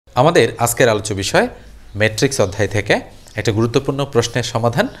আমাদের আজকের আলোচ্য বিষয় ম্যাট্রিক্স অধ্যায় থেকে একটা গুরুত্বপূর্ণ প্রশ্নের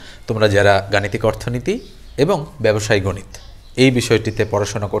সমাধান। তোমরা যারা গাণিতিক অর্থনীতি এবং ব্যবসায় গণিত এই বিষয়টিতে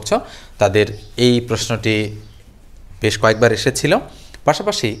পড়াশোনা করছো তাদের এই প্রশ্নটি বেশ কয়েকবার এসেছিল।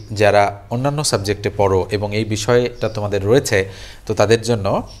 পাশাপাশি যারা অন্যান্য সাবজেক্টে পড়ো এবং এই বিষয়টা তোমাদের রয়েছে, তো তাদের জন্য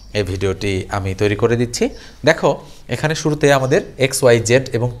এই ভিডিওটি আমি তৈরি করে দিচ্ছি। দেখো, এখানে শুরুতে আমাদের এক্স ওয়াই জেড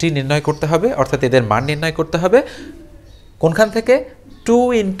এবং টি নির্ণয় করতে হবে, অর্থাৎ এদের মান নির্ণয় করতে হবে। কোনখান থেকে? 2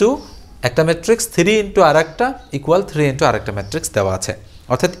 ইন্টু একটা ম্যাট্রিক্স 3 ইন্টু আর একটা ইকুয়াল 3 ইন্টু আর একটা ম্যাট্রিক্স দেওয়া আছে,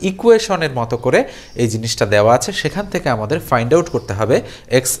 অর্থাৎ ইকুয়েশনের মতো করে এই জিনিসটা দেওয়া আছে। সেখান থেকে আমাদের ফাইন্ড আউট করতে হবে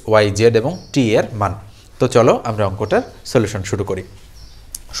এক্স ওয়াই জেড এবং টি এর মান। তো চলো আমরা অঙ্কটার সলিউশন শুরু করি।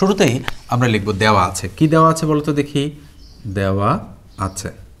 শুরুতেই আমরা লিখব দেওয়া আছে। কি দেওয়া আছে বলো তো দেখি? দেওয়া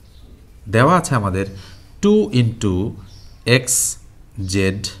আছে আমাদের 2 into x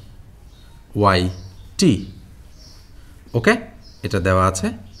Z Y T, ওকে, এটা দেওয়া আছে,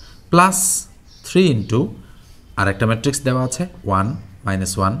 প্লাস 3 ইন্টু আর একটা ম্যাট্রিক্স দেওয়া আছে 1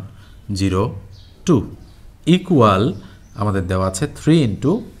 -1 0 2 ইকুয়াল আমাদের দেওয়া আছে 3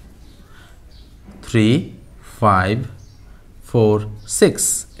 ইন্টু 3 5 4 6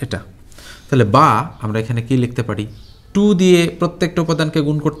 এটা। তাহলে বা আমরা এখানে কি লিখতে পারি? 2 দিয়ে প্রত্যেকটা উপাদানকে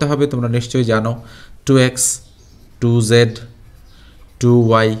গুণ করতে হবে, তোমরা নিশ্চয়ই জানো। 2x 2z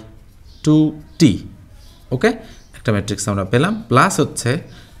 2y 2t, ওকে, একটা ম্যাট্রিক্স আমরা পেলাম। প্লাস হচ্ছে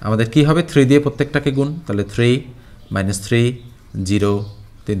আমাদের কি হবে? 3 দিয়ে প্রত্যেকটাকে গুণ, তাহলে 3 -3 0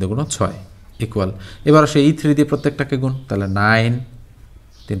 3 2 6 ইকুয়াল। এবার আসে এই 3 দিয়ে প্রত্যেকটাকে গুণ, তাহলে 9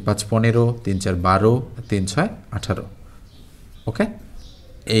 3 5 15 3 4 12 3 6 18, ওকে।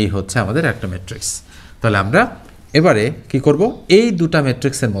 এই হচ্ছে আমাদের একটা ম্যাট্রিক্স। তাহলে আমরা এবারে কি করব? এই দুটা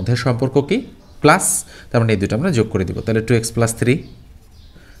ম্যাট্রিক্সের মধ্যে সম্পর্ক কি? প্লাস, তার মানে এই দুটো আমরা যোগ করে দিব। তাহলে 2x + 3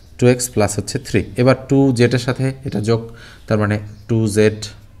 2x প্লাস হচ্ছে 3। এবার 2z এর সাথে এটা যোগ, তার মানে 2z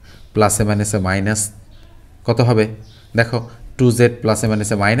প্লাসে মাইনাসে মাইনাস কত হবে? দেখো 2z প্লাসে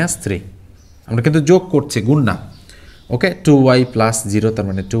মাইনাসে -3, আমরা কিন্তু যোগ করছি, গুণ না, ওকে। 2y + 0 তার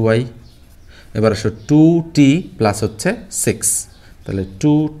মানে 2y। এবার আসো 2t প্লাস হচ্ছে 6, তাহলে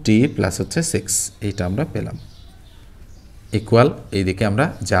 2t প্লাস হচ্ছে 6, এইটা আমরা পেলাম ইকুয়াল। এইদিকে আমরা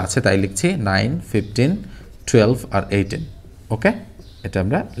যা আছে তাই লিখছি, 9 15 12 আর 18, ওকে, এটা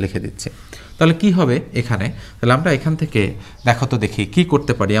আমরা লিখে দিচ্ছি। তাহলে কি হবে এখানে? তাহলে আমরা এখান থেকে দেখো তো দেখি কি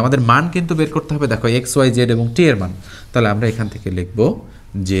করতে পারি। আমাদের মান কিন্তু বের করতে হবে, দেখো এক্স ওয়াই জেড এবং টি এর মান। তাহলে আমরা এখান থেকে লিখব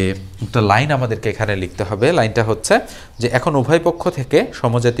যে একটা লাইন আমাদেরকে এখানে লিখতে হবে। লাইনটা হচ্ছে যে এখন উভয় পক্ষ থেকে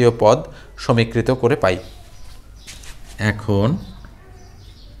সমজাতীয় পদ সমীকৃত করে পাই। এখন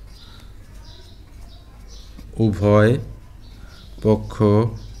উভয় পক্ষ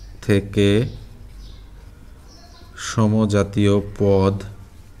থেকে সমজাতীয় পদ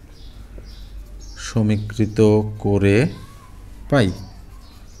সমীকৃত করে পাই,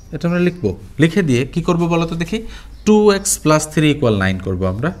 এটা আমরা লিখব। লিখে দিয়ে কি করব বলো তো দেখি? 2x + 3 = 9 করব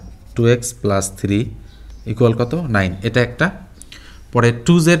আমরা। 2x + 3 = কত? 9, এটা একটা। পরে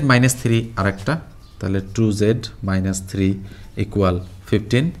 2z - 3 আর একটা, তাহলে 2z - 3 =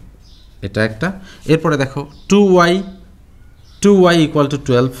 15, এটা একটা। এরপরে দেখো 2y =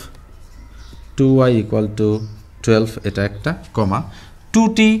 12, 2y = 12, এটা একটা, কমা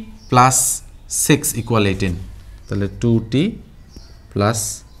 2t + 6 = 18, তাহলে 2t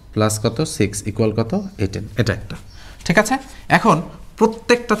প্লাস কত 6 = কত 18, এটা একটা। ঠিক আছে, এখন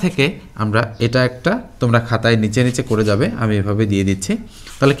প্রত্যেকটা থেকে আমরা এটা একটা তোমরা খাতায় নিচে নিচে করে যাবে, আমি এভাবে দিয়ে দিচ্ছি।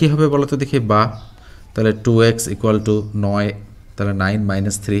 তাহলে কি হবে বলো তো দেখি? বা তাহলে 2x = 9, তাহলে 9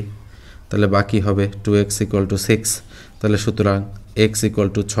 - 3, তাহলে বাকি হবে 2x = 6, তাহলে সুতরাং x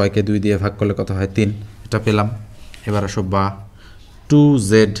 = 6কে 2 দিয়ে ভাগ করলে কত হয়? 3, এটা পেলাম। এবার আসো বা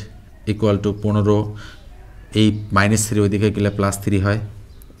 2z = 15, এই -3 ওইদিকে গেলে +3 হয়,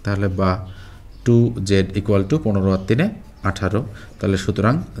 তাহলে বা 2z = 15 আর 3 18, তাহলে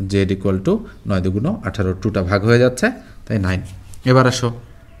সুতরাং z = 9 2 18, 2টা ভাগ হয়ে যাচ্ছে, তাই 9। এবার আসো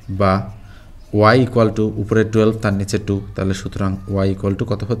বা y = উপরে 12 তার নিচে 2, তাহলে সুতরাং y =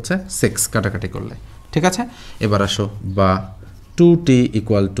 কত হচ্ছে? 6, কাটাকাটি করলে, ঠিক আছে। এবার আসো বা 2t =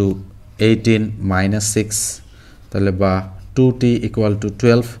 18 - 6, তাহলে বা 2t =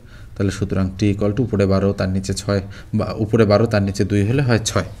 12, তাহলে সুতরাং t = উপরে 12 তার নিচে 6, বা উপরে 12 তার নিচে 2 হলে হয়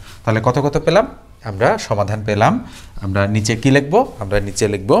 6। তাহলে কত কত পেলাম? আমরা সমাধান পেলাম। আমরা নিচে কি লিখব? আমরা নিচে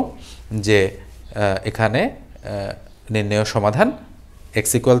লিখব যে এখানে নির্ণেয় সমাধান x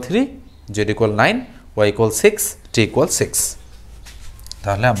 = 3, z = 9, y = 6, t = 6।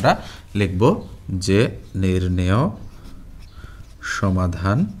 তাহলে আমরা লিখব যে নির্ণেয়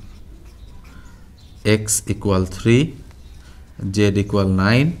সমাধান x = 3, z =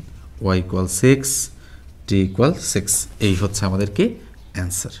 9, y = 6, t = 6, এই হচ্ছে আমাদের কি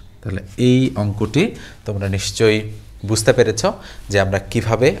অ্যান্সার। তাহলে এই অঙ্কটি তোমরা নিশ্চয়ই বুঝতে পেরেছ যে আমরা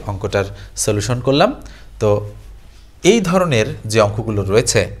কিভাবে অঙ্কটার সলিউশন করলাম। তো এই ধরনের যে অঙ্কগুলো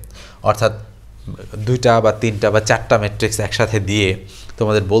রয়েছে, অর্থাৎ 2টা বা 3টা বা 4টা ম্যাট্রিক্স একসাথে দিয়ে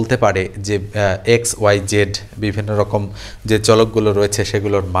তোমাদের বলতে পারে যে এক্স ওয়াই জেড বিভিন্ন রকম যে চলকগুলো রয়েছে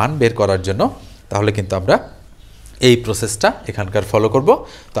সেগুলোর মান বের করার জন্য, তাহলে কিন্তু আমরা এই প্রসেসটা এখানকার ফলো করব।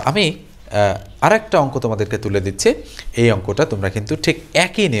 তো আমি আরেকটা অঙ্ক তোমাদেরকে তুলে দিচ্ছি, এই অঙ্কটা তোমরা কিন্তু ঠিক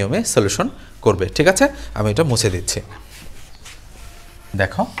একই নিয়মে সলিউশন করবে। ঠিক আছে, আমি এটা মুছে দিচ্ছি।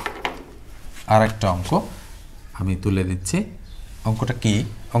 দেখো আরেকটা অঙ্ক আমি তুলে দিচ্ছি। অঙ্কটা কি?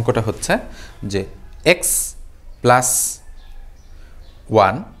 অঙ্কটা হচ্ছে যে এক্স প্লাস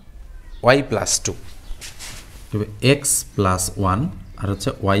 1 ওয়াই প্লাস 2, তবে এক্স প্লাস 1 আর হচ্ছে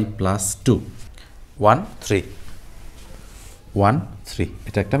ওয়াই প্লাস 2, 1 3 1 3,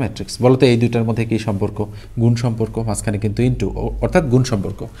 এটা একটা ম্যাট্রিক্স। বলো তো এই দুইটার মধ্যে কি সম্পর্ক? গুণ সম্পর্ক, মাঝখানে কিন্তু ইনটু, অর্থাৎ গুণ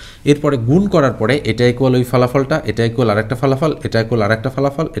সম্পর্ক। এরপরে গুণ করার পরে এটা ইকুয়াল ওই ফলাফলটা, এটা ইকুয়াল আরেকটা ফলাফল, এটা ইকুয়াল আরেকটা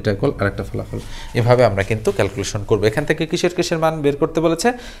ফলাফল, এটা ইকুয়াল আরেকটা ফলাফল। এভাবে আমরা কিন্তু ক্যালকুলেশন করব। এখান থেকে কিসের কিসের মান বের করতে বলেছে?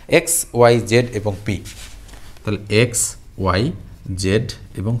 এক্স ওয়াই জেড এবং পি। তাহলে এক্স ওয়াই জেড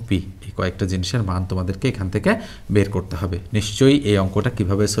এবং পি, এই কয়েকটা জিনিসের মান তোমাদেরকে এখান থেকে বের করতে হবে। নিশ্চয়ই এই অঙ্কটা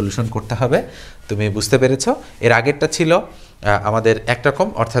কিভাবে সলিউশন করতে হবে তুমি বুঝতে পেরেছ। এর আগেরটা ছিল আমাদের একরকম,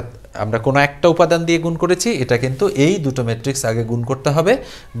 অর্থাৎ আমরা কোনো একটা উপাদান দিয়ে গুণ করেছি, এটা কিন্তু এই দুটো ম্যাট্রিক্স আগে গুণ করতে হবে।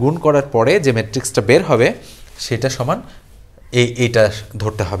 গুণ করার পরে যে ম্যাট্রিক্সটা বের হবে সেটা সমান এইটা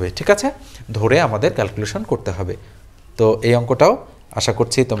ধরতে হবে। ঠিক আছে, ধরে আমাদের ক্যালকুলেশন করতে হবে। তো এই অঙ্কটাও আশা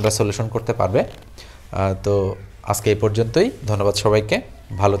করছি তোমরা সলিউশন করতে পারবে। তো আজকে এই পর্যন্তই। ধন্যবাদ সবাইকে,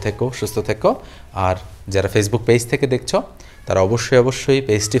 ভালো থেকো, সুস্থ থেকো। আর যারা ফেসবুক পেজ থেকে দেখছো তারা অবশ্যই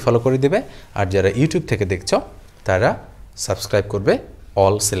পেজটি ফলো করে দেবে। আর যারা ইউটিউব থেকে দেখছো তারা সাবস্ক্রাইব করবে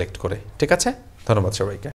অল সিলেক্ট করে। ঠিক আছে, ধন্যবাদ সবাইকে।